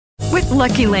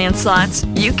Lucky Land Slots,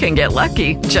 you can get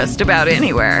lucky just about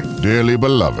anywhere. Dearly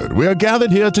beloved, we are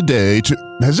gathered here today to...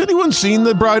 Has anyone seen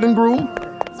the bride and groom?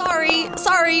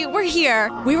 Sorry, we're here.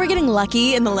 We were getting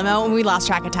lucky in the limo and we lost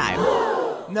track of time.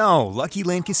 No, Lucky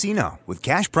Land Casino, with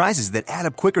cash prizes that add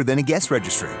up quicker than a guest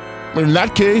registry. In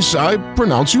that case, I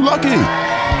pronounce you lucky.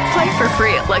 Play for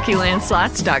free at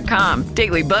LuckyLandSlots.com.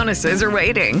 Daily bonuses are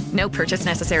waiting. No purchase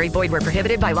necessary. Void where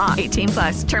prohibited by law.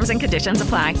 18+. Terms and conditions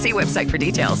apply. See website for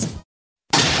details.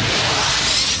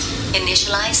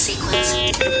 Initialize sequence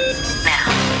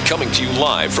now. Coming to you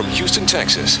live from Houston,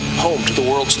 Texas, home to the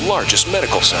world's largest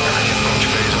medical center.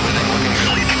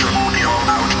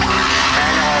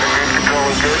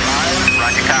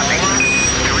 Roger, copy.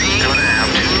 3,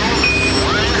 2.5, 2,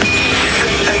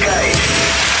 1. Okay.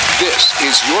 This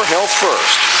is Your Health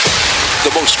First,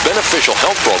 the most beneficial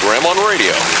health program on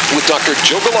radio with Dr.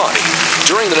 Joe Galati.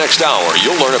 During the next hour,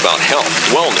 you'll learn about health,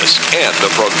 wellness, and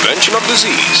the prevention of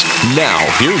disease. Now,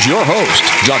 here's your host,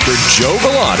 Dr. Joe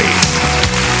Galati.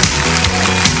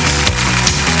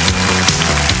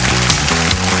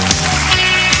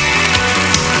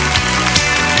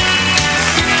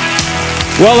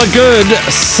 Well, a good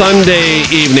Sunday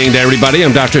evening to everybody.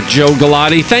 I'm Dr. Joe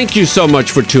Galati. Thank you so much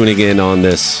for tuning in on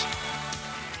this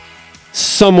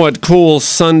somewhat cool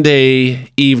Sunday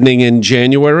evening in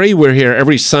January. We're here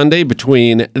every Sunday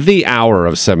between the hour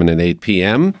of 7 and 8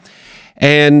 p.m.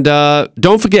 And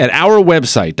don't forget, our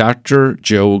website,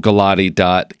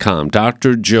 drjoegalati.com,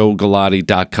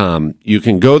 drjoegalati.com. You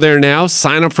can go there now,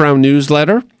 sign up for our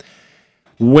newsletter.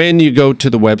 When you go to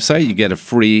the website, you get a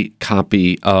free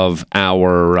copy of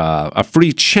our, a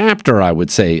free chapter, I would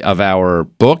say, of our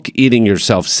book, Eating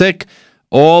Yourself Sick.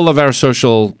 All of our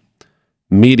social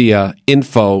media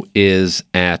info is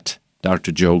at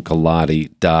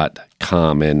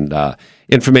drjoegalati.com. And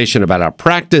information about our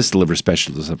practice, Liver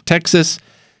Specialists of Texas,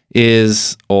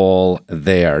 is all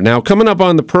there. Now, coming up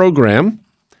on the program,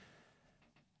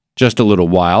 just a little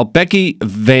while, Becky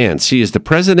Vance. She is the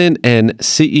president and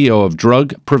CEO of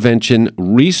Drug Prevention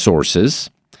Resources.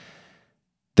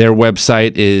 Their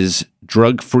website is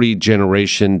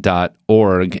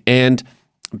drugfreegeneration.org. And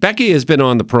Becky has been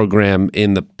on the program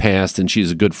in the past, and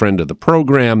she's a good friend of the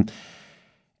program.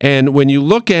 And when you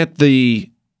look at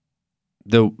the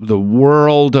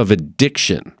world of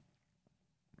addiction,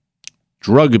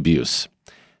 drug abuse,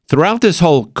 throughout this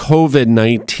whole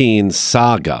COVID-19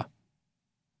 saga,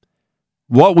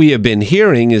 what we have been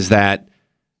hearing is that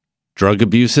drug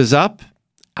abuse is up,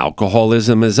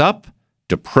 alcoholism is up,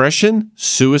 depression,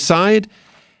 suicide,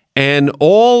 and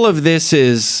all of this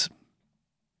is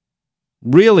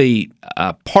really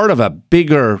part of a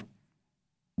bigger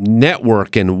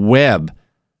network and web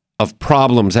of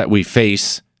problems that we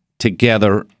face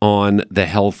together on the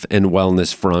health and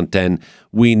wellness front. And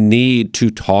we need to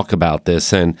talk about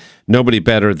this, and nobody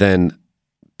better than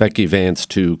Becky Vance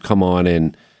to come on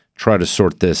and try to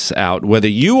sort this out. Whether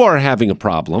you are having a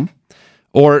problem,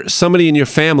 or somebody in your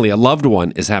family, a loved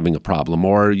one, is having a problem,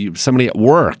 or somebody at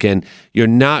work, and you're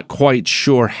not quite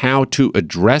sure how to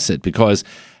address it, because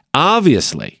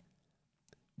obviously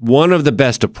one of the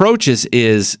best approaches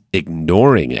is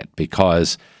ignoring it,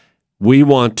 because we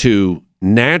want to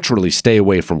naturally stay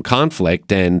away from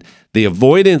conflict, and the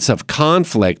avoidance of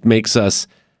conflict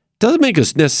doesn't make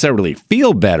us necessarily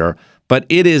feel better, but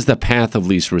it is the path of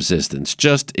least resistance.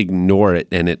 Just ignore it,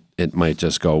 and it might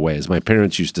just go away. As my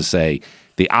parents used to say,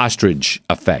 the ostrich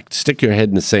effect. Stick your head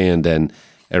in the sand, and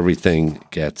everything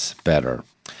gets better.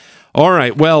 All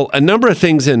right. Well, a number of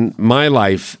things in my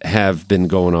life have been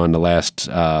going on the last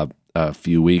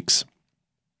few weeks.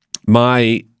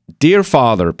 My dear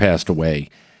father passed away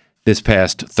this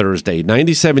past Thursday,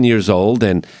 97 years old,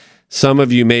 and some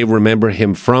of you may remember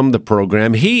him from the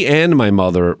program. He and my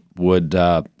mother would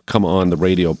come on the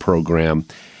radio program.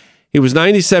 He was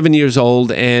 97 years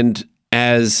old, and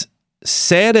as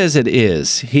sad as it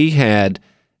is, he had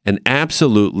an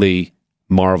absolutely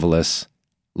marvelous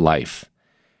life.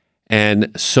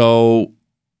 And so,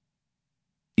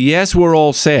 yes, we're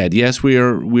all sad. Yes,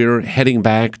 we're heading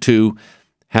back to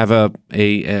have a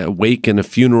wake and a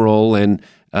funeral, and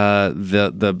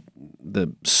the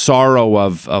sorrow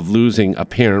of losing a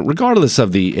parent, regardless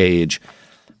of the age.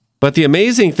 But the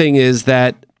amazing thing is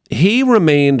that he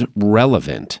remained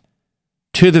relevant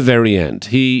to the very end.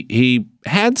 He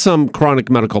had some chronic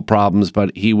medical problems,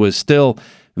 but he was still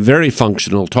very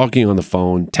functional, talking on the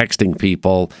phone, texting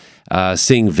people,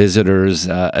 seeing visitors,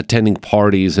 attending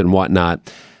parties and whatnot.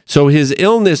 So his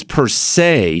illness per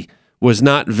se was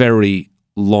not very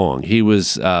long. He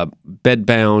was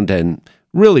bedbound and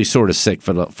really sort of sick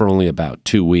for only about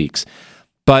 2 weeks.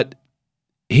 But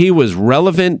he was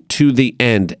relevant to the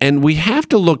end. And we have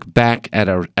to look back at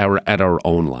our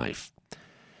own life.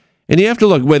 And you have to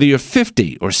look, whether you're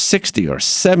 50 or 60 or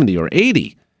 70 or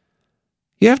 80,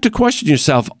 you have to question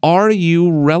yourself, are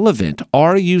you relevant?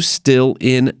 Are you still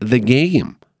in the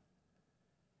game?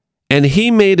 And he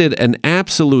made it an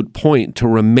absolute point to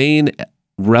remain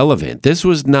relevant. This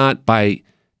was not by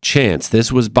chance.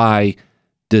 This was by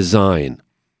design.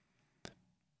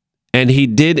 And he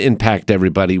did impact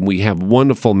everybody. We have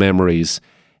wonderful memories.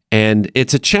 And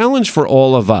it's a challenge for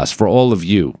all of us, for all of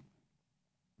you.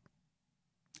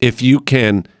 If you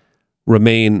can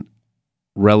remain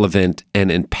relevant and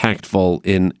impactful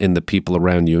in the people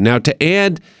around you. Now, to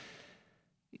add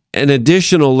an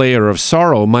additional layer of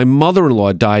sorrow, my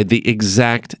mother-in-law died the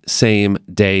exact same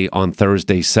day on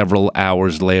Thursday, several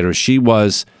hours later. She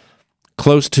was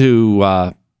close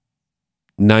to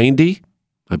 90,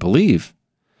 I believe.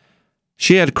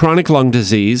 She had chronic lung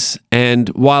disease, and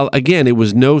while, again, it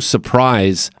was no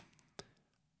surprise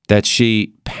that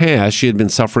she passed, she had been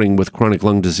suffering with chronic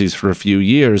lung disease for a few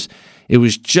years, it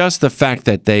was just the fact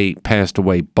that they passed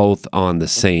away both on the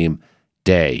same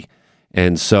day.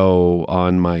 And so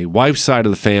on my wife's side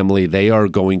of the family, they are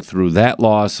going through that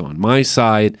loss. On my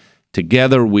side,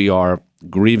 together we are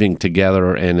grieving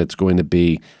together, and it's going to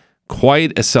be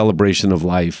quite a celebration of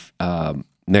life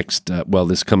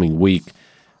this coming week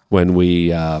when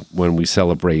we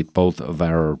celebrate both of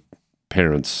our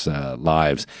parents'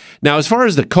 lives. Now, as far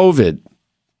as the COVID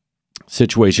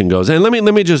situation goes, and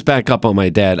let me just back up on my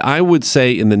dad. I would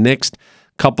say in the next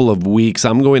couple of weeks,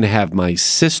 I'm going to have my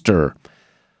sister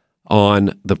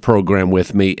on the program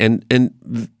with me and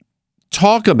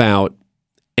talk about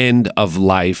end of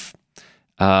life,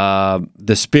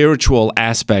 the spiritual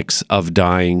aspects of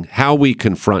dying, how we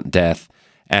confront death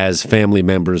as family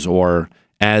members or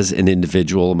as an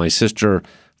individual. My sister,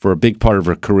 for a big part of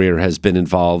her career, has been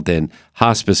involved in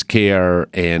hospice care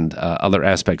and other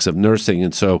aspects of nursing.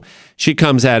 And so she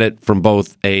comes at it from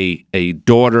both a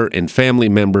daughter and family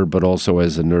member, but also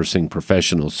as a nursing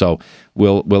professional. So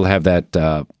we'll have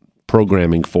that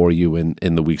programming for you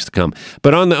in the weeks to come.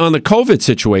 But on the COVID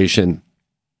situation,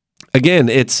 again,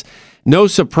 it's no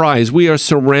surprise. We are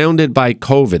surrounded by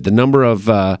COVID. The number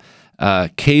of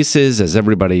cases, as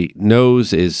everybody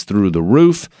knows, is through the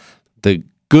roof. The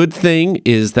good thing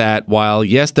is that while,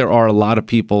 yes, there are a lot of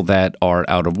people that are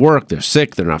out of work, they're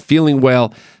sick, they're not feeling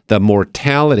well, the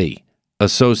mortality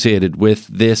associated with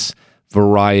this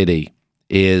variety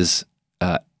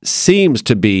seems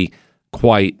to be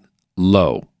quite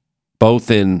low, both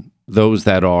in those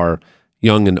that are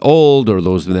young and old or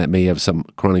those that may have some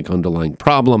chronic underlying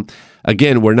problem.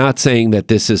 Again, we're not saying that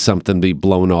this is something to be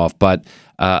blown off, but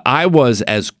I was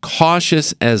as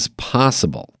cautious as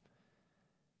possible.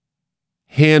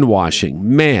 Hand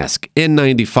washing, mask,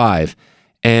 N95,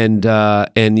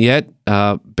 and yet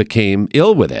became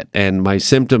ill with it. And my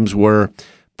symptoms were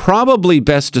probably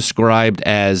best described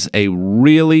as a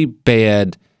really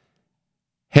bad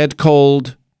head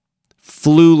cold,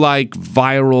 flu-like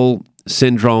viral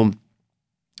syndrome.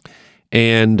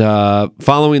 And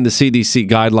following the CDC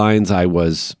guidelines, I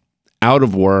was out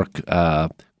of work,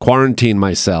 quarantined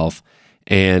myself,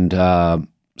 and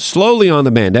slowly on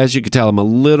the mend. As you can tell, I'm a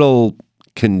little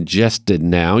congested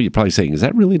now. You're probably saying, is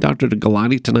that really Dr.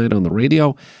 Galati tonight on the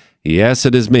radio? Yes,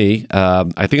 it is me.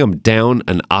 I think I'm down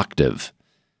an octave,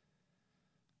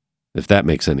 if that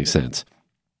makes any sense.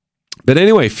 But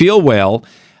anyway, feel well,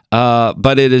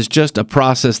 but it is just a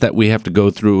process that we have to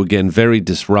go through. Again, very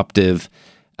disruptive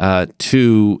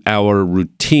to our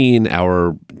routine,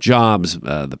 our jobs.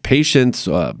 The patients,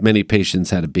 many patients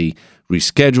had to be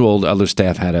rescheduled. Other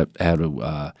staff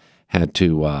had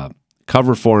to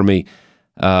cover for me.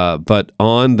 But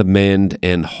on the mend,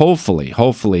 and hopefully,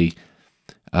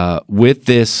 with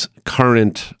this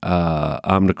current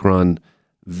Omicron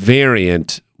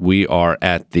variant, we are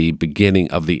at the beginning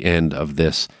of the end of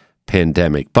this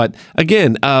pandemic. But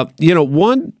again,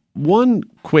 one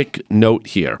quick note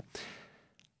here.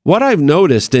 What I've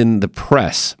noticed in the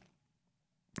press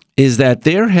is that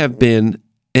there have been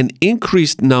an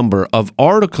increased number of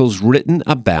articles written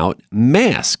about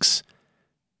masks.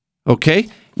 Okay?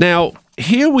 Now,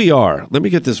 here we are. Let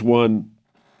me get this one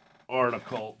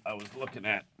article I was looking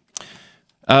at.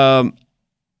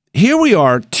 Here we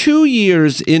are 2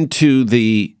 years into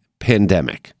the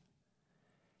pandemic,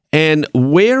 and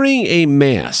wearing a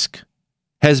mask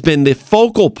has been the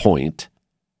focal point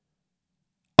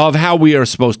of how we are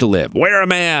supposed to live. Wear a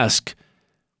mask.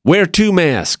 Wear 2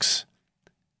 masks.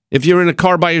 If you're in a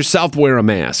car by yourself, wear a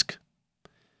mask.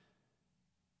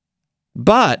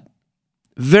 But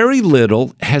very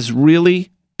little has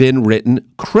really been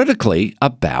written critically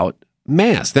about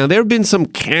masks. Now, there have been some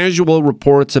casual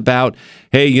reports about,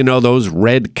 hey, those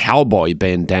red cowboy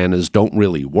bandanas don't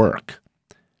really work.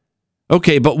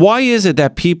 Okay, but why is it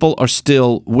that people are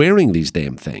still wearing these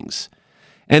damn things?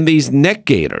 And these neck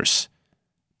gaiters.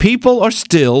 People are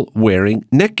still wearing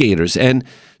neck gaiters. And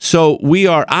so we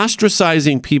are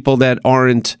ostracizing people that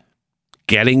aren't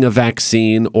getting a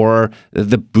vaccine or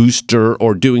the booster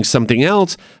or doing something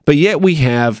else, but yet we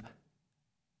have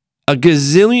a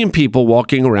gazillion people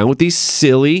walking around with these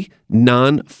silly,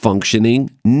 non-functioning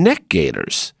neck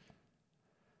gaiters.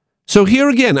 So here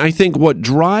again, I think what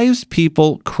drives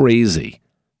people crazy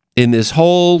in this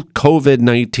whole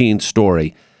COVID-19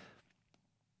 story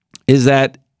is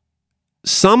that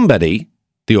somebody,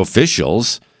 the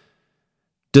officials,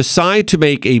 decide to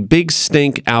make a big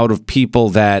stink out of people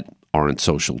that aren't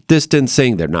social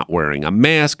distancing, they're not wearing a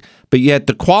mask, but yet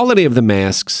the quality of the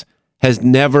masks has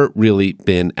never really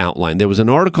been outlined. There was an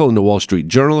article in the Wall Street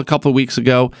Journal a couple of weeks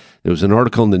ago. There was an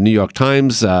article in the New York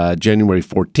Times, January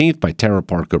 14th by Tara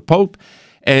Parker Pope,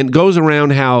 and goes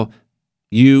around how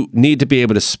you need to be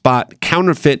able to spot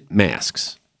counterfeit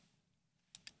masks.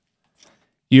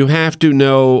 You have to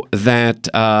know that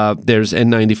there's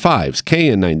N95s,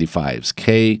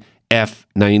 KN95s,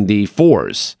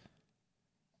 KF94s,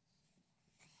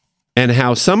 and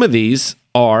how some of these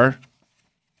are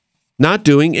not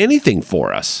doing anything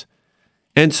for us.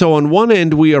 And so on one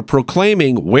end, we are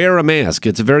proclaiming, wear a mask.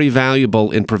 It's very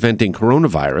valuable in preventing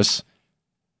coronavirus,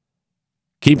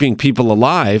 keeping people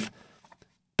alive.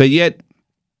 But yet,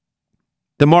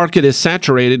 the market is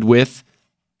saturated with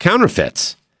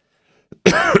counterfeits.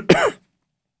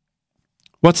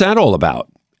 What's that all about?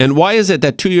 And why is it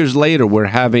that 2 years later, we're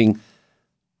having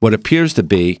what appears to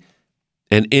be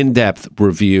an in-depth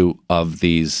review of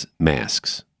these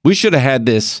masks? We should have had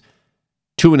this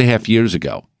 2.5 years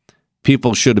ago.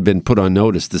 People should have been put on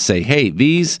notice to say, hey,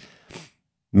 these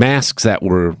masks that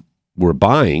we're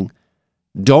buying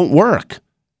don't work.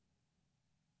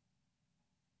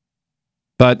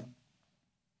 But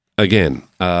again,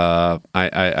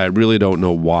 I really don't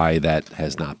know why that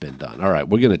has not been done. All right,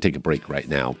 we're going to take a break right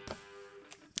now.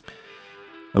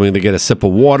 I'm going to get a sip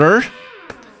of water.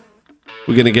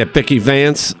 We're going to get Becky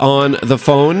Vance on the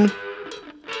phone.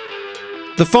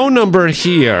 The phone number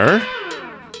here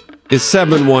is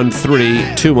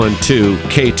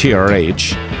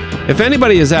 713-212-KTRH. If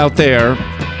anybody is out there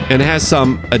and has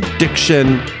some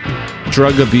addiction,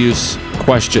 drug abuse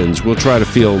questions, we'll try to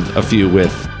field a few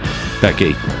with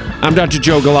Becky. I'm Dr.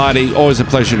 Joe Galati. Always a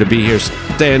pleasure to be here.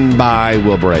 Stand by.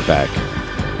 We'll be right back.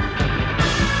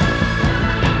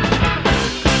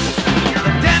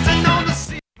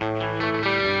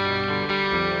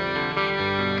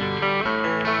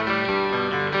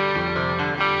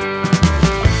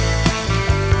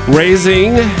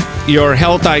 Raising your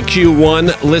health IQ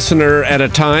one listener at a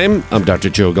time. I'm Dr.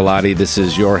 Joe Galati. This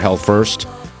is Your Health First.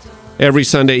 Every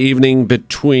Sunday evening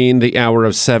between the hour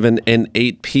of 7 and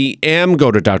 8 p.m.,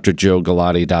 go to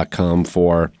drjoegalati.com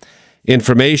for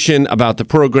information about the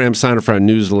program, sign up for our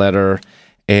newsletter,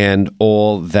 and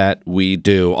all that we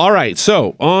do. All right,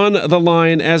 so on the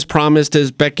line, as promised, is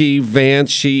Becky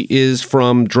Vance. She is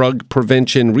from Drug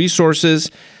Prevention Resources.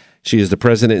 She is the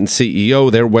president and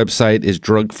CEO. Their website is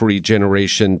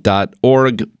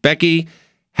drugfreegeneration.org. Becky,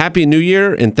 Happy New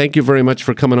Year, and thank you very much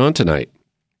for coming on tonight.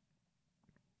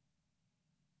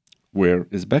 Where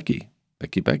is Becky?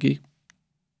 Becky.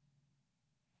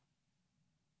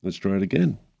 Let's try it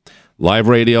again. Live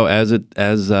radio at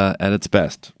its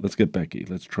best. Let's get Becky.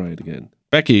 Let's try it again.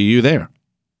 Becky, are you there?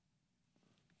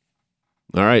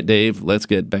 All right, Dave, let's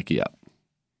get Becky up.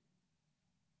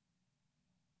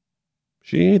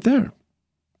 She ain't there.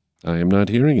 I am not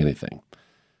hearing anything.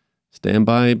 Stand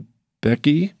by,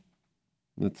 Becky.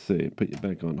 Let's see. Put you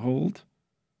back on hold.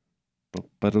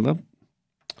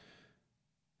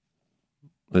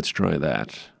 Let's try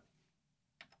that.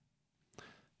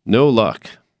 No luck.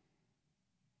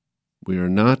 We are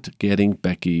not getting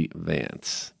Becky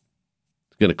Vance.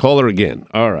 Going to call her again.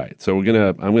 All right. So I'm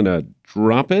going to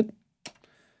drop it.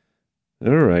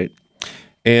 All right.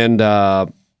 And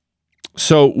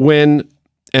so when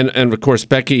and of course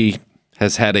Becky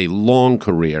has had a long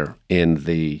career in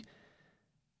the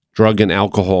drug and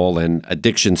alcohol and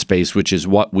addiction space, which is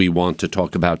what we want to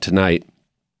talk about tonight.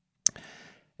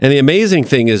 And the amazing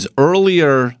thing is,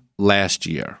 earlier last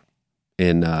year,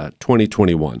 in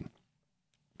 2021,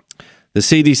 the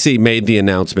CDC made the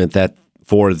announcement that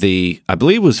I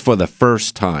believe it was for the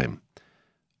first time,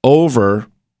 over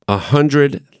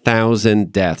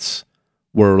 100,000 deaths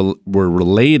were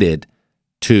related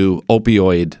to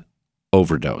opioid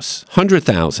overdose.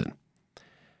 100,000.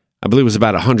 I believe it was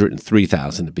about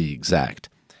 103,000 to be exact.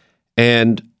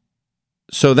 And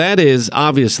so that is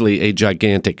obviously a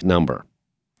gigantic number.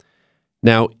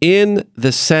 Now, in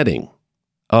the setting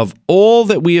of all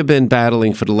that we have been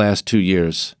battling for the last 2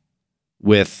 years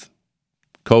with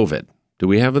COVID, do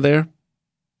we have it there?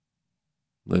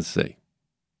 Let's see.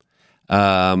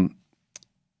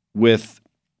 With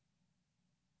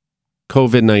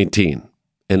COVID-19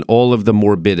 and all of the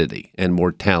morbidity and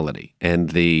mortality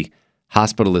and the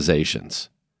hospitalizations,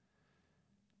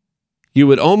 you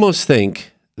would almost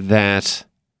think that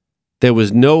there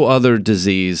was no other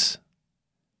disease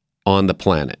on the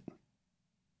planet.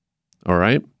 All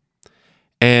right?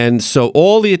 And so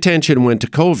all the attention went to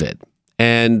COVID,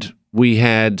 and we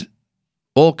had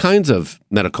all kinds of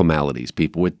medical maladies,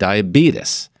 people with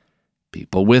diabetes,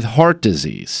 people with heart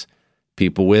disease,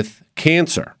 people with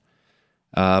cancer.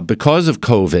 Because of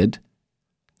COVID,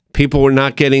 people were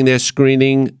not getting their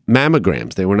screening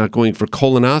mammograms. They were not going for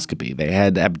colonoscopy. They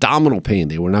had abdominal pain.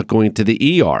 They were not going to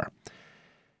the ER.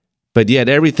 But yet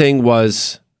everything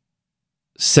was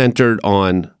centered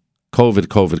on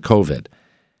COVID.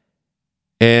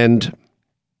 And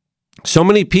so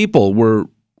many people were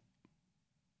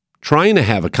trying to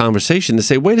have a conversation to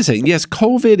say, wait a second, yes,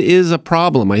 COVID is a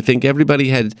problem. I think everybody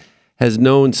has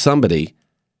known somebody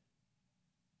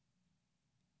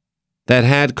that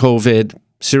had COVID,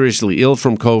 seriously ill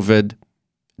from COVID,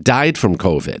 died from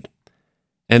COVID.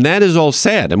 And that is all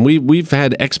sad. And we've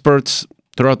had experts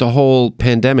throughout the whole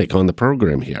pandemic on the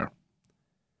program here.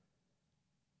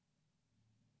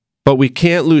 But we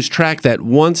can't lose track that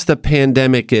once the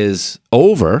pandemic is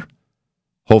over,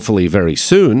 hopefully very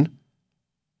soon,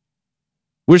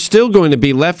 we're still going to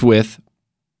be left with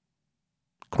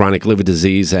chronic liver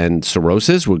disease and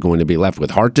cirrhosis. We're going to be left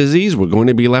with heart disease. We're going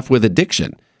to be left with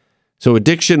addiction. So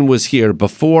addiction was here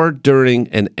before, during,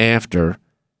 and after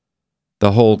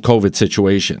the whole COVID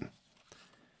situation.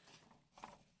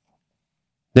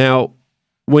 Now,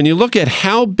 when you look at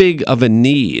how big of a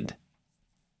need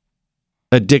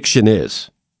addiction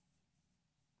is,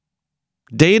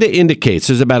 data indicates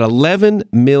there's about 11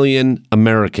 million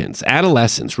Americans,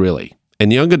 adolescents really,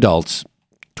 and young adults,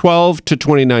 12 to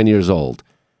 29 years old,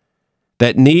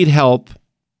 that need help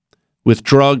with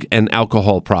drug and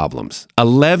alcohol problems.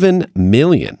 11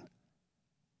 million.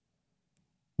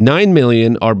 9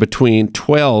 million are between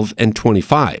 12 and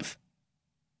 25.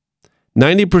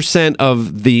 90%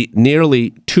 of the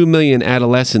nearly 2 million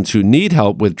adolescents who need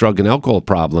help with drug and alcohol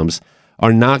problems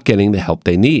are not getting the help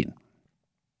they need.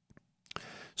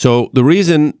 So the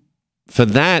reason for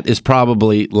that is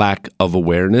probably lack of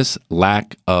awareness,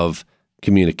 lack of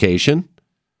communication,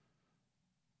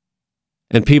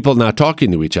 and people not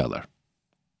talking to each other.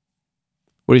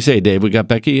 What do you say, Dave? We got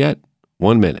Becky yet?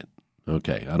 1 minute.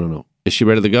 Okay, I don't know. Is she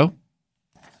ready to go?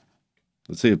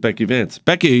 Let's see if Becky Vance.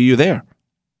 Becky, are you there?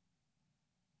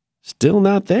 Still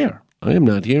not there. I am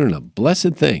not hearing a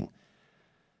blessed thing.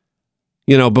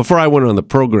 You know, before I went on the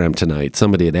program tonight,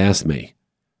 somebody had asked me,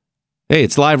 hey,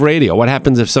 it's live radio. What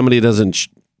happens if somebody doesn't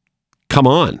come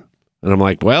on? And I'm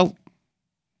like, well,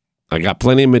 I got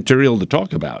plenty of material to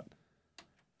talk about.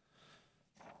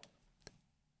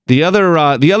 The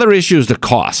other issue is the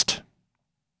cost.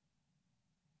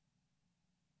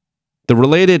 The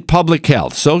related public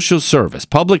health, social service,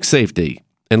 public safety,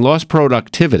 and lost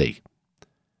productivity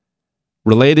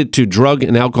related to drug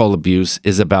and alcohol abuse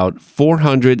is about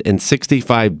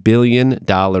 $465 billion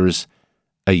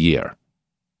a year.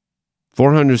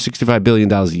 $465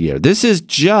 billion a year. This is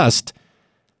just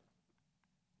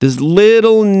this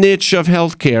little niche of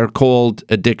healthcare called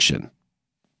addiction.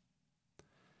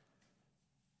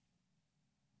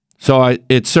 So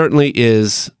it certainly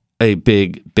is a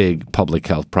big, big public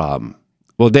health problem.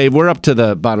 Well, Dave, we're up to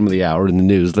the bottom of the hour in the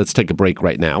news. Let's take a break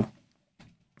right now.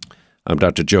 I'm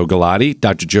Dr. Joe Galati,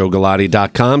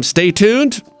 drjoegalati.com. Stay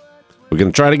tuned. We're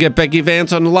going to try to get Becky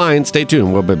Vance on the line. Stay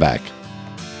tuned. We'll be back.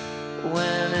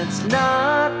 When it's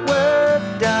not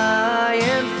worth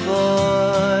dying for.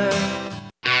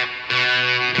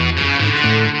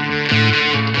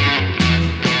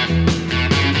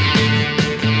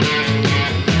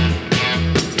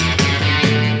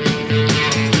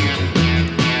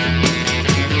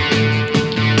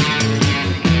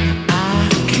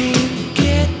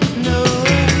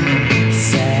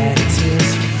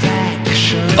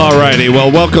 All righty.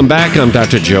 Well, welcome back. I'm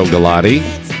Dr. Joe Galati.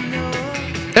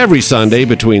 Every Sunday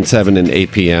between 7 and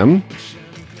 8 p.m.,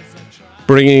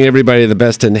 bringing everybody the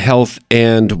best in health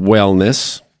and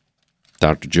wellness.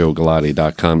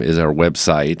 drjoegalati.com is our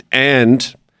website.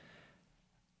 And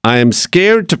I am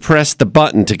scared to press the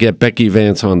button to get Becky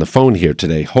Vance on the phone here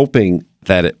today, hoping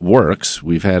that it works.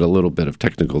 We've had a little bit of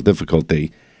technical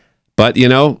difficulty. But, you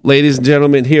know, ladies and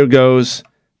gentlemen, here goes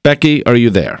Becky, are you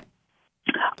there?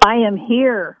 I am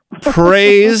here.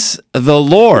 Praise the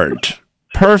Lord.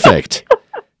 Perfect.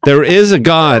 There is a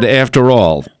God after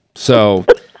all. So,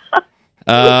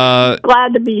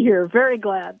 glad to be here. Very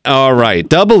glad. All right.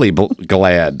 Doubly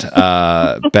glad,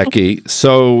 Becky.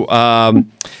 So,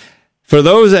 for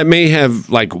those that may have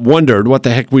wondered what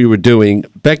the heck we were doing,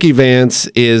 Becky Vance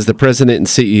is the president and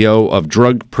CEO of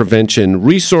Drug Prevention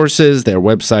Resources. Their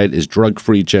website is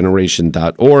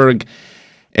drugfreegeneration.org.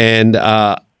 And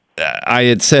I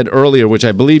had said earlier, which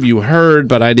I believe you heard,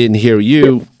 but I didn't hear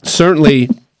you, certainly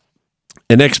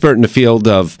an expert in the field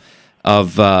of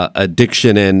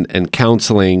addiction and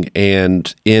counseling,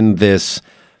 and in this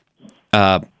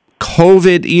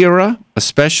COVID era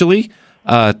especially,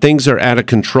 things are out of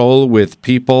control with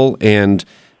people and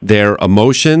their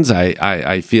emotions.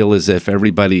 I feel as if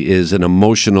everybody is an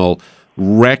emotional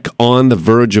wreck on the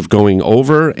verge of going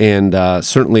over, and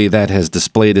certainly that has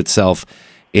displayed itself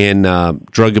in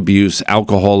drug abuse,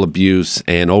 alcohol abuse,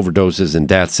 and overdoses and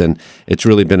deaths, and it's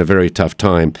really been a very tough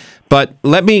time. But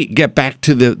let me get back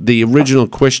to the original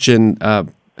question,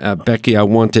 Becky, I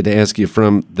wanted to ask you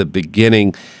from the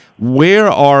beginning. Where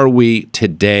are we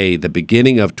today, the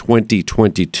beginning of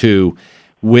 2022,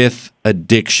 with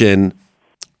addiction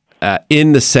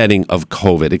in the setting of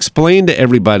COVID? Explain to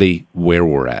everybody where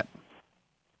we're at.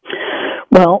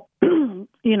 Well,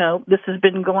 this has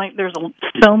been there's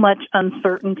so much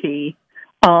uncertainty.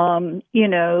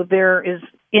 There is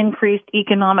increased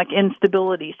economic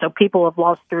instability, so people have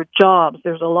lost their jobs.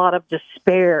 There's a lot of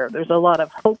despair. There's a lot of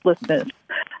hopelessness.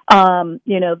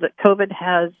 That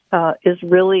COVID is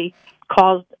really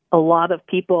caused a lot of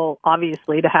people,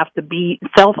 obviously, to have to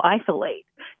self-isolate.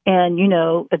 And,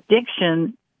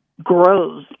 addiction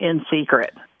grows in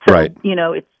secret. So, right.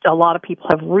 It's a lot of people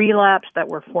have relapsed that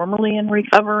were formerly in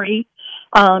recovery.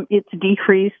 It's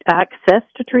decreased access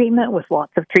to treatment with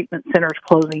lots of treatment centers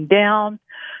closing down.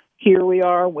 Here we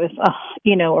are with, a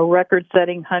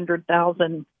record-setting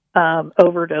 100,000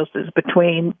 overdoses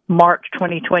between March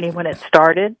 2020 when it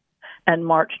started and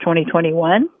March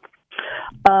 2021.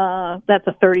 That's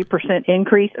a 30%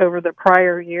 increase over the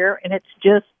prior year, and it's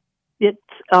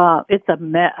a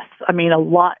mess. I mean,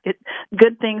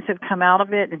 good things have come out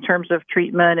of it in terms of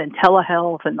treatment and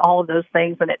telehealth and all of those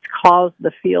things, and it's caused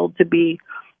the field to be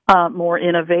more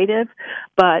innovative.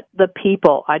 But the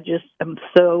people, I just am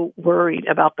so worried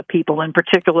about the people, and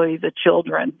particularly the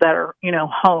children that are,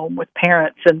 home with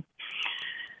parents, and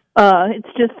it's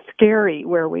just scary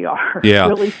where we are. Yeah.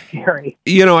 It's really scary.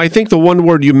 I think the one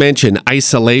word you mentioned,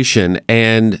 isolation,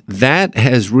 and that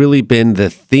has really been the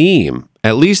theme,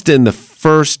 at least in the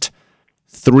first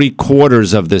 3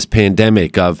 quarters of this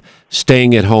pandemic, of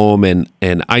staying at home and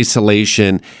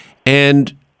isolation.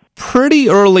 And pretty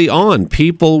early on,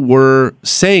 people were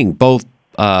saying, both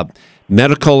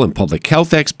medical and public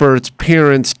health experts,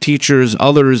 parents, teachers,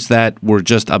 others that were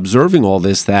just observing all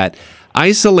this, that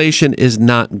isolation is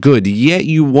not good. Yet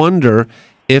you wonder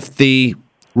if the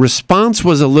response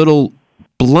was a little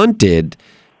blunted,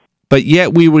 but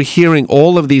yet we were hearing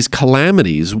all of these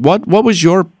calamities. What was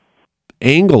your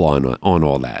angle on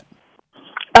all that?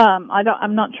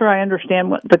 I'm not sure I understand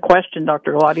what the question,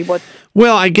 Dr. Galati.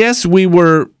 Well, I guess we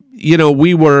were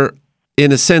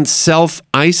in a sense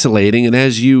self-isolating, and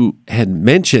as you had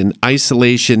mentioned,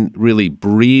 isolation really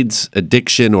breeds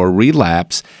addiction or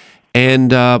relapse.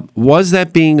 And was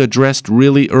that being addressed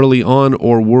really early on,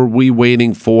 or were we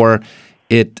waiting for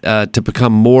it to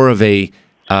become more of a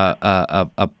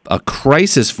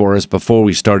crisis for us before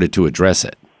we started to address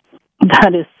it?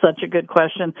 That is such a good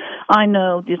question. I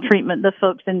know the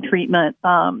folks in treatment,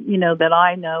 that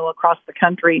I know across the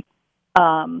country,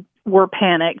 were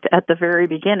panicked at the very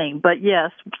beginning. But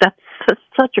yes, that's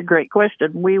such a great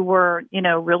question. We were,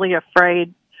 really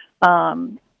afraid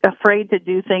to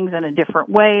do things in a different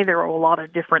way. There were a lot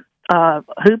of different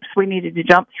hoops we needed to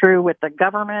jump through with the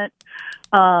government.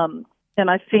 And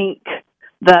I think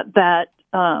that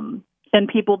and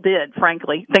people did,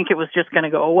 frankly, think it was just going to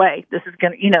go away. This is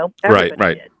going to, everybody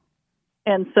right. did.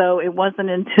 And so it wasn't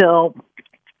until,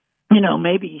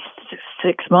 maybe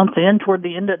 6 months in,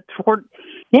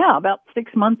 about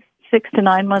 6 months, 6 to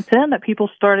 9 months in, that people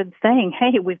started saying,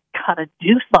 hey, we've got to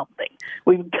do something.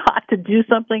 We've got to do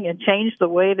something and change the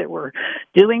way that we're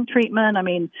doing treatment. I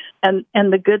mean, and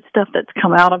the good stuff that's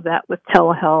come out of that with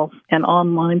telehealth and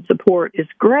online support is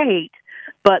great,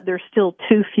 but there's still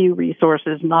too few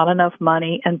resources, not enough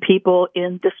money, and people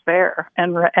in despair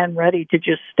and ready to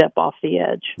just step off the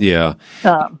edge. Yeah.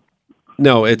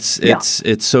 No, it's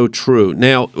so true.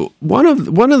 Now, one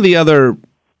of the other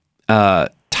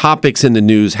topics in the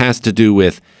news has to do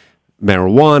with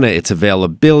marijuana, its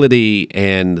availability,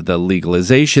 and the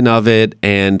legalization of it.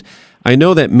 And I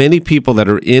know that many people that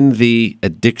are in the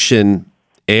addiction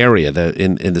area,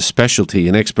 in the specialty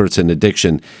and experts in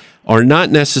addiction, are not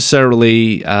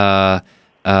necessarily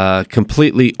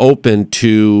completely open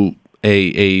to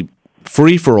a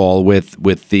free-for-all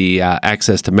with the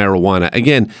access to marijuana.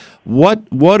 Again, what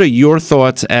are your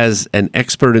thoughts as an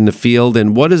expert in the field,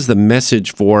 and what is the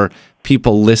message for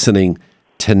people listening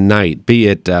tonight, be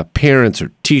it parents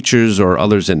or teachers or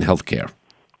others in healthcare?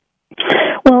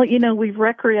 Well,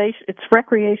 it's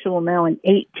recreational now in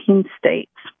 18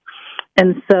 states.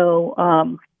 And so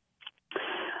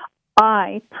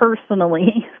I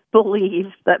personally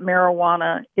believe that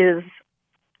marijuana is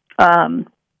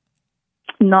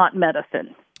not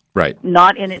medicine, right?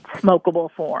 Not in its smokable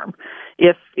form.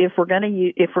 If we're going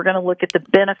to look at the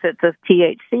benefits of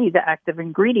THC, the active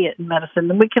ingredient in medicine,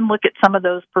 then we can look at some of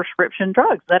those prescription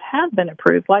drugs that have been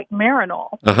approved, like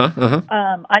Marinol.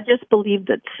 I just believe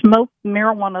that smoking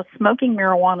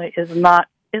marijuana is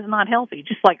not healthy,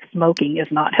 just like smoking is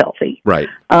not healthy. Right.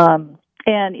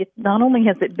 And it not only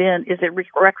is it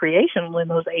recreational in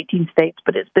those 18 states,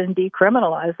 but it's been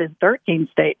decriminalized in 13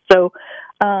 states. So,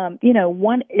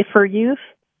 for youth,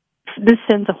 this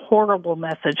sends a horrible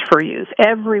message for youth.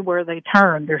 Everywhere they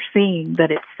turn, they're seeing that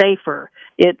it's safer.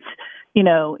 It's,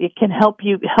 it can help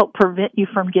prevent you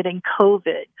from getting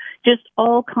COVID. Just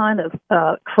all kind of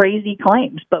crazy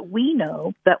claims. But we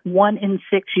know that 1 in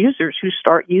 6 users who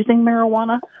start using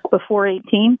marijuana before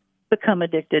 18 become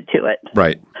addicted to it.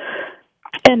 Right.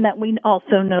 And that we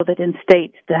also know that in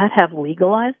states that have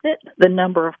legalized it, the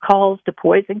number of calls to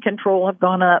poison control have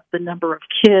gone up, the number of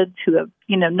kids who have,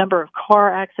 number of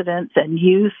car accidents and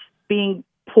youth being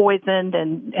poisoned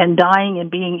and dying and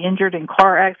being injured in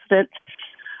car accidents.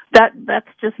 That's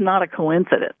just not a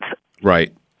coincidence.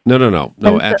 Right. No,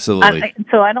 absolutely.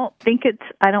 So I don't think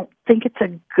it's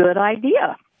a good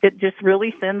idea. It just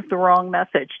really sends the wrong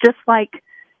message. Just like,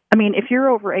 if you're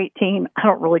over 18, I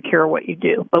don't really care what you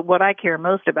do, but what I care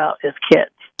most about is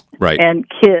kids. Right. And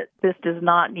this does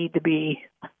not need to be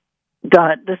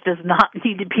done. This does not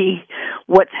need to be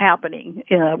what's happening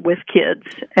with kids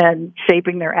and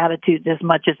shaping their attitudes as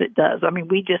much as it does.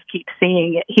 We just keep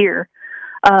seeing it here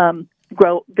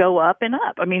go up and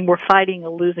up. We're fighting a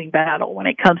losing battle when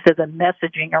it comes to the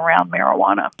messaging around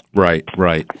marijuana. Right.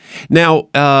 Now,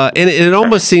 and it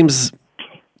almost seems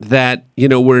that,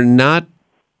 we're not,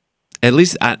 at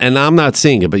least, and I'm not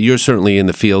seeing it, but you're certainly in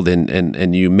the field,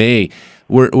 and you may.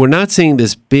 We're not seeing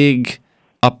this big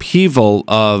upheaval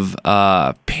of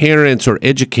parents or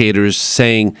educators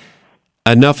saying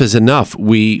enough is enough.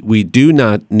 We do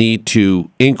not need to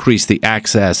increase the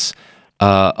access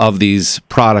of these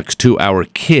products to our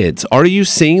kids. Are you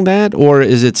seeing that, or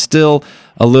is it still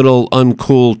a little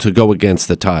uncool to go against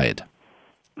the tide?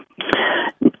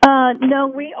 No,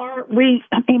 we are.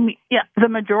 The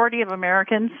majority of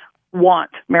Americans want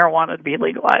marijuana to be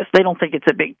legalized. They don't think it's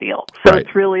a big deal. So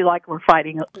It's really like we're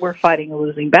fighting a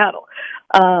losing battle.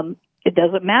 It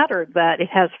doesn't matter that it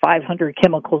has 500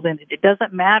 chemicals in it. It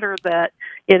doesn't matter that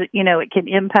it can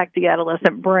impact the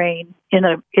adolescent brain in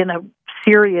a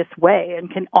serious way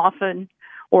and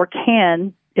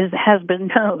has been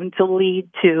known to lead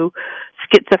to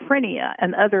schizophrenia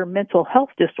and other mental health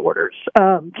disorders,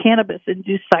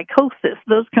 cannabis-induced psychosis,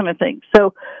 those kind of things.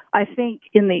 So I think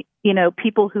in the,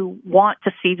 people who want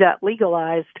to see that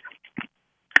legalized,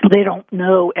 they don't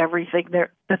know everything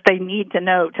that they need to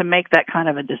know to make that kind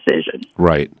of a decision.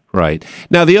 Right.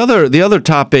 Now, the other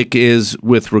topic is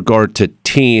with regard to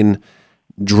teen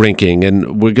drinking,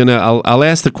 and I'll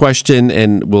ask the question,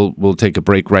 and we'll take a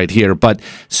break right here. But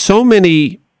so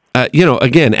many,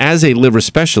 again, as a liver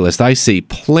specialist, I see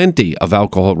plenty of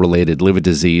alcohol-related liver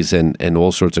disease and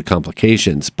all sorts of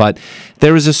complications. But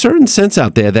there is a certain sense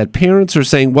out there that parents are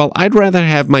saying, well, I'd rather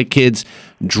have my kids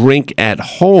drink at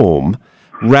home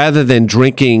rather than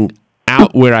drinking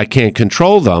out where I can't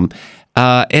control them.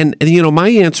 And my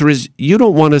answer is you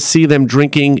don't want to see them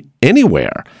drinking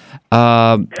anywhere.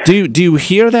 Do you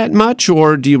hear that much,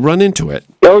 or do you run into it?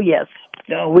 Oh, yes.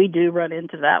 No, we do run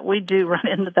into that. We do run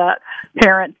into that.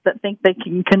 Parents that think they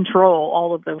can control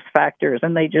all of those factors,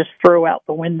 and they just throw out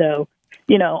the window,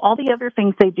 all the other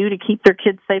things they do to keep their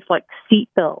kids safe, like seat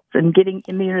belts and getting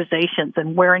immunizations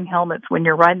and wearing helmets when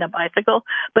you're riding a bicycle.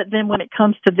 But then when it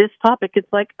comes to this topic,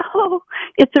 it's like, oh,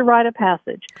 it's a rite of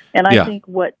passage. And I think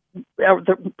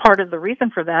part of the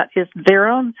reason for that is their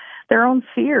own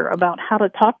fear about how to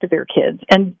talk to their kids.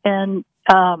 And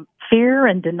fear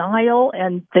and denial,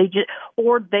 and they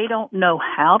don't know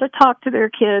how to talk to their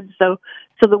kids. So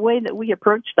the way that we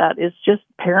approach that is just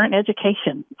parent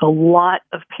education, a lot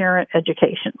of parent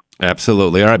education.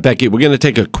 Absolutely. All right, Becky, we're going to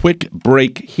take a quick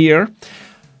break here.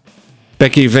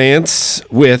 Becky Vance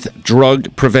with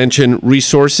Drug Prevention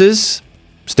Resources.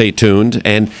 Stay tuned.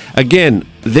 And again,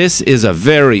 this is a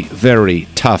very, very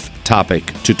tough topic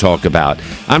to talk about.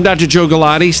 I'm Dr. Joe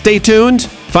Galati. Stay tuned.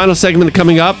 Final segment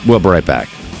coming up. We'll be right back.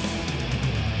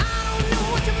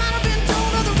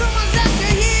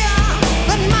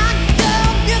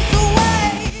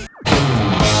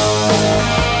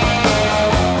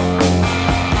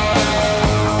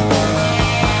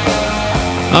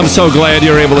 I'm so glad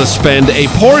you're able to spend a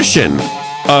portion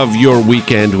of your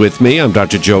weekend with me. I'm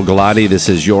Dr. Joe Galati. This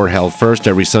is Your Health First,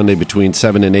 every Sunday between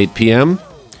 7 and 8 p.m.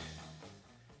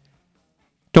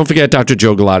 Don't forget,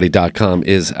 drjoegalati.com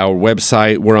is our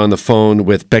website. We're on the phone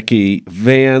with Becky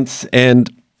Vance.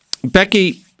 And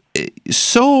Becky,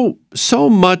 so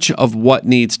much of what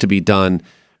needs to be done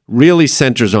really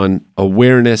centers on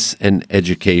awareness and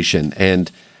education. And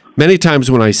many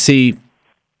times when I see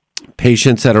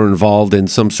patients that are involved in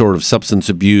some sort of substance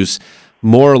abuse,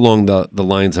 more along the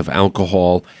lines of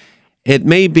alcohol, it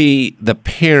may be the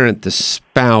parent, the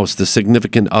spouse, the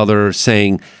significant other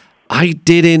saying, I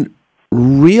didn't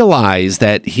realize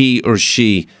that he or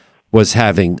she was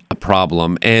having a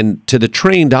problem. And to the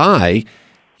trained eye,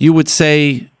 you would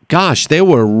say, gosh, there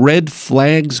were red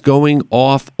flags going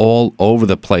off all over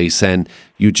the place, and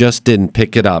you just didn't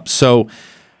pick it up. So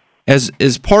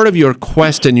as part of your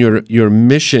quest and your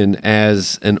mission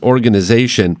as an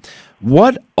organization,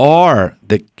 what are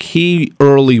the key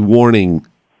early warning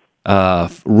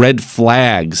red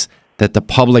flags that the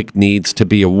public needs to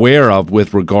be aware of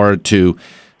with regard to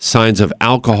signs of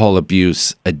alcohol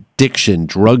abuse, addiction,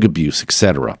 drug abuse,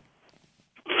 etc.?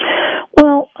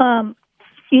 Well,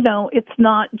 it's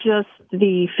not just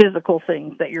the physical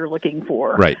things that you're looking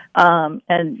for. Right.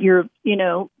 And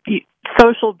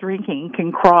social drinking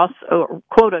can cross, or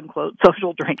quote unquote,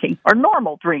 social drinking or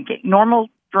normal drinking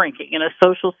in a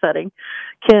social setting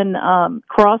can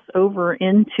cross over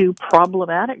into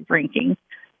problematic drinking.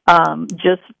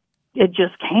 It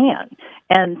just can.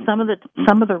 And some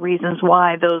of the reasons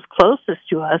why those closest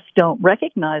to us don't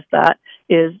recognize that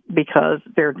is because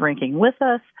they're drinking with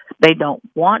us. They don't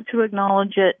want to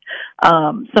acknowledge it.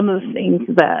 Some of the things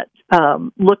that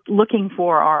looking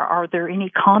for are there any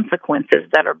consequences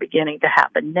that are beginning to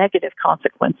happen, negative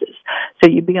consequences. So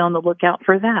you be on the lookout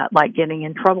for that, like getting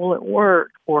in trouble at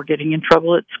work or getting in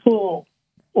trouble at school,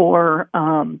 or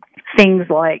things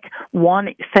like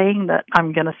saying that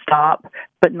I'm going to stop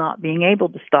but not being able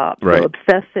to stop. Right. So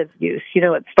obsessive use,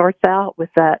 it starts out with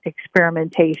that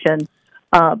experimentation,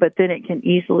 but then it can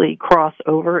easily cross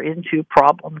over into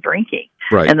problem drinking.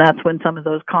 Right. And that's when some of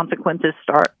those consequences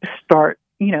start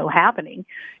happening.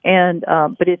 And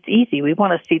but it's easy. We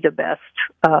want to see the best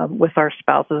with our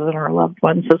spouses and our loved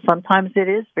ones. So sometimes it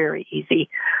is very easy.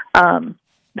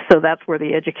 So that's where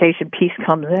the education piece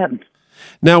comes in.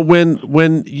 Now,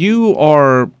 when you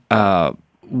are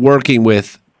working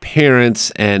with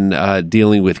parents and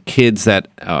dealing with kids that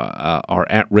are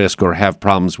at risk or have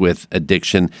problems with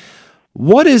addiction,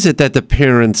 what is it that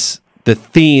the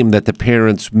theme that the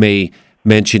parents may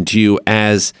mention to you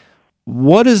as,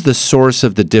 what is the source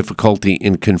of the difficulty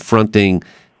in confronting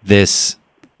this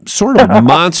sort of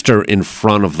monster in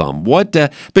front of them?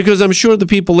 Because I'm sure the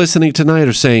people listening tonight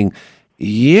are saying,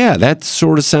 yeah, that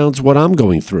sort of sounds what I'm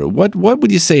going through. What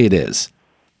would you say it is?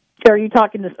 Are you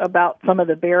talking about some of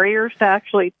the barriers to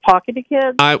actually talking to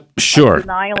kids? Sure. Like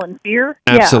denial and fear?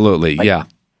 Absolutely, yeah.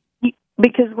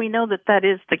 Because we know that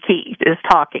is the key, is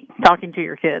talking to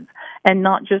your kids, and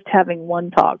not just having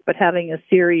one talk, but having a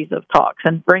series of talks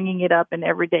and bringing it up in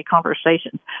everyday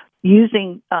conversations,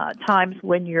 using times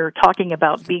when you're talking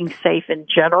about being safe in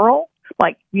general,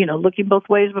 like, looking both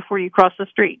ways before you cross the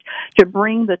street, to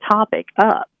bring the topic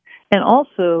up. And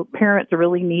also, parents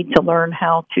really need to learn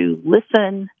how to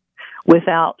listen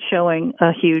without showing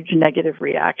a huge negative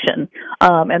reaction,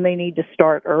 and they need to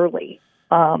start early.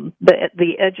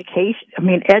 The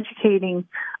education, educating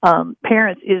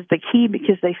parents is the key,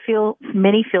 because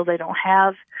many feel they don't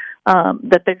have,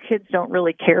 that their kids don't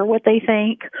really care what they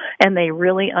think, and they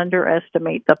really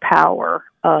underestimate the power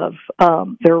of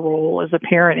their role as a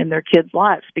parent in their kids'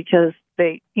 lives, because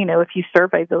if you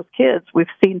survey those kids, we've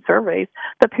seen surveys,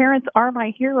 the parents are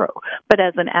my hero. But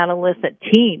as an adolescent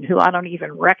teen who I don't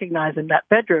even recognize in that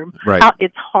bedroom, right,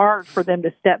 it's hard for them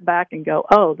to step back and go,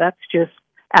 oh, that's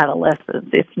adolescents.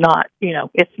 It's not,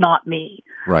 it's not me.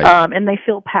 Right. And they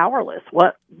feel powerless.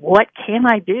 What can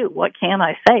I do? What can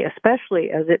I say?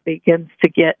 Especially as it begins to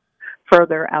get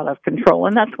further out of control.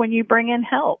 And that's when you bring in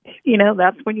help.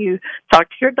 That's when you talk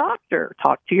to your doctor,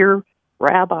 talk to your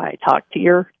rabbi, talk to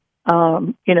your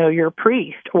your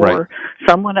priest or right.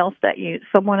 someone else that you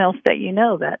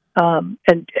know that and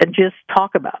just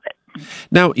talk about it.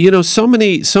 Now, so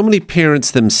many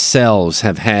parents themselves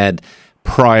have had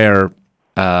prior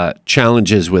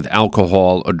challenges with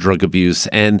alcohol or drug abuse,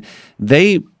 and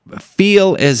they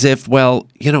feel as if,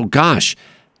 gosh,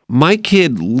 my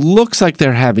kid looks like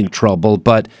they're having trouble,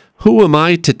 but who am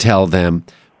I to tell them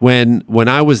when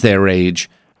I was their age,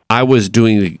 I was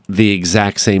doing the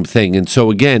exact same thing? And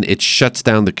so, again, it shuts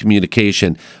down the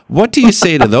communication. What do you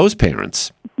say to those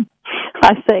parents?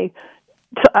 I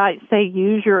say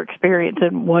use your experience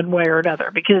in one way or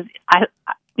another, because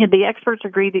the experts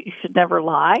agree that you should never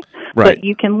lie, right. but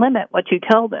you can limit what you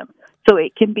tell them. So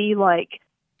it can be like,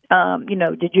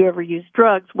 did you ever use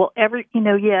drugs? Well,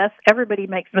 yes, everybody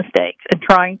makes mistakes, and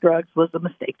trying drugs was a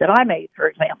mistake that I made, for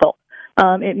example.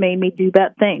 It made me do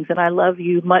bad things, and I love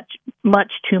you much,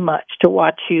 much too much to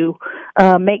watch you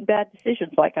make bad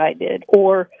decisions like I did.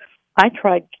 Or I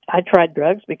tried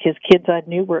drugs because kids I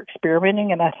knew were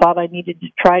experimenting, and I thought I needed to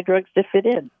try drugs to fit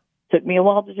in. Took me a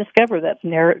while to discover that's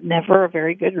never a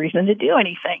very good reason to do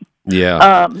anything.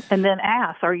 Yeah. And then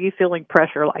ask, are you feeling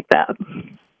pressure like that?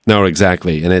 No,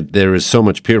 exactly. And there is so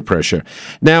much peer pressure.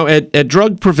 Now, at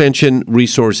Drug Prevention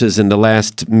Resources, in the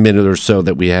last minute or so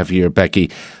that we have here, Becky,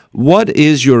 what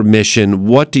is your mission?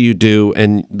 What do you do?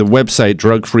 And the website,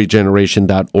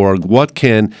 drugfreegeneration.org, what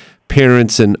can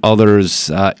parents and others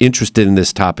interested in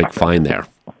this topic find there?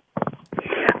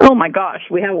 Oh, my gosh.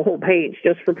 We have a whole page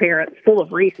just for parents full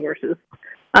of resources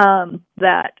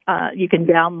that you can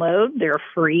download. They're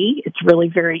free. It's really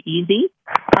very easy.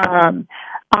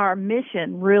 Our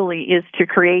mission really is to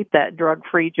create that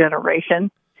drug-free generation,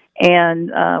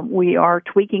 and we are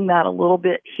tweaking that a little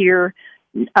bit here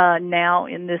now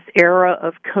in this era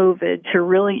of COVID to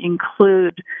really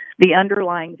include the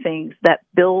underlying things that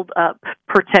build up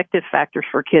protective factors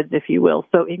for kids, if you will,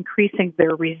 so increasing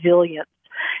their resilience.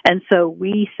 And so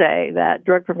we say that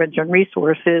Drug Prevention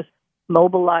Resources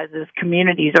mobilizes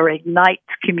communities or ignites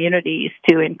communities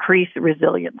to increase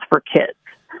resilience for kids,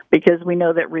 because we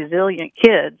know that resilient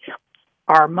kids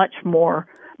are much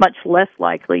less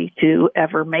likely to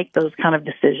ever make those kind of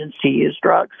decisions to use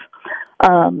drugs.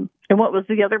 And what was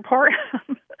the other part?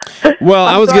 Well,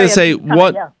 I was going to say,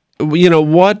 what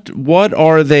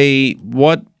are they,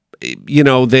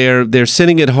 they're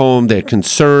sitting at home, they're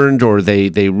concerned, or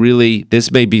they really,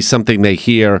 this may be something they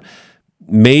hear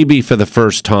maybe for the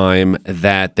first time,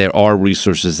 that there are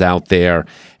resources out there.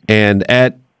 And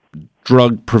at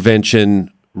Drug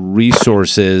Prevention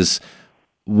Resources,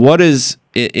 what is,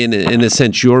 in a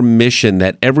sense, your mission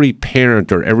that every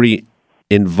parent or every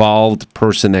involved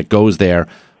person that goes there,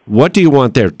 what do you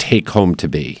want their take-home to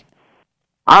be?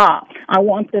 I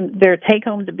want their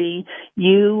take-home to be,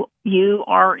 you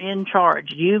are in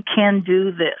charge. You can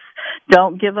do this.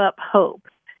 Don't give up hope.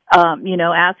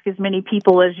 Ask as many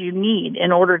people as you need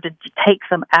in order to take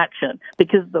some action,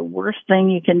 because the worst thing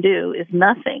you can do is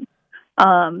nothing.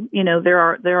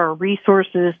 There are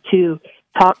resources to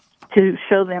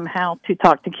show them how to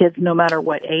talk to kids no matter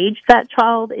what age that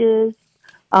child is.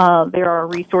 There are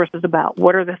resources about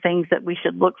what are the things that we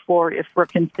should look for if we're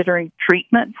considering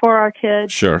treatment for our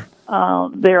kids. Sure.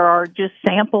 There are just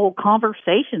sample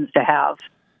conversations to have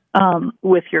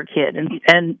with your kid,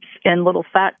 and little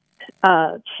fact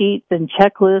sheets and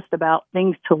checklists about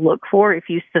things to look for if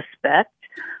you suspect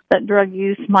that drug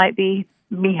use might be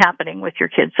happening with your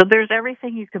kids. So there's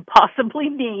everything you could possibly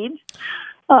need.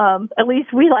 At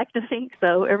least we like to think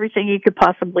so. Everything you could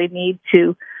possibly need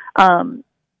to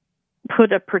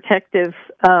put a protective,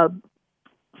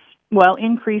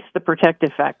 increase the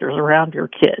protective factors around your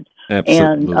kid.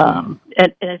 Absolutely.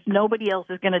 And if nobody else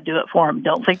is going to do it for them,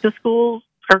 don't think the schools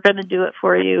are going to do it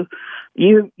for you.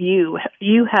 You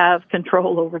have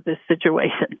control over this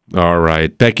situation. All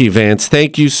right. Becky Vance,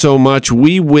 thank you so much.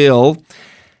 We will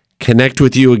connect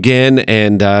with you again,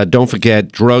 and don't forget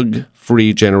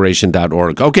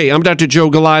drugfreegeneration.org. Okay, I'm Dr.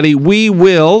 Joe Galati. We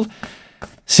will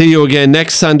see you again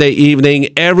next Sunday evening.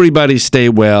 Everybody stay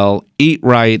well, eat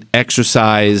right,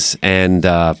 exercise, and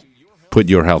put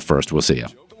your health first. We'll see you.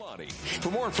 For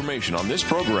more information on this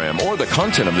program or the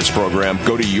content of this program,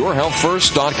 go to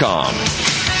yourhealthfirst.com.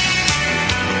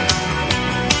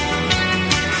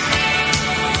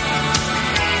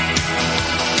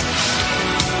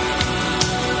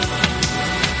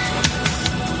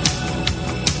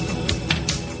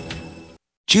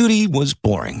 Judy was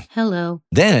boring. Hello.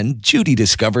 Then Judy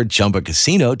discovered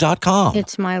ChumbaCasino.com.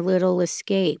 It's my little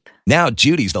escape. Now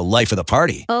Judy's the life of the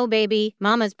party. Oh, baby,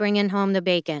 mama's bringing home the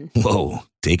bacon. Whoa,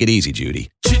 take it easy, Judy.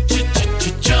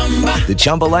 The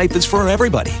Chumba life is for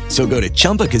everybody. So go to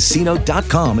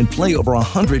ChumbaCasino.com and play over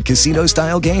 100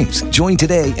 casino-style games. Join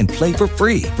today and play for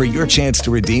free for your chance to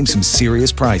redeem some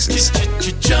serious prizes.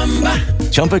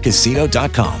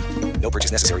 ChumbaCasino.com. No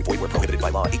purchase necessary. Void where prohibited by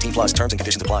law. 18 plus terms and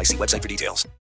conditions apply. See website for details.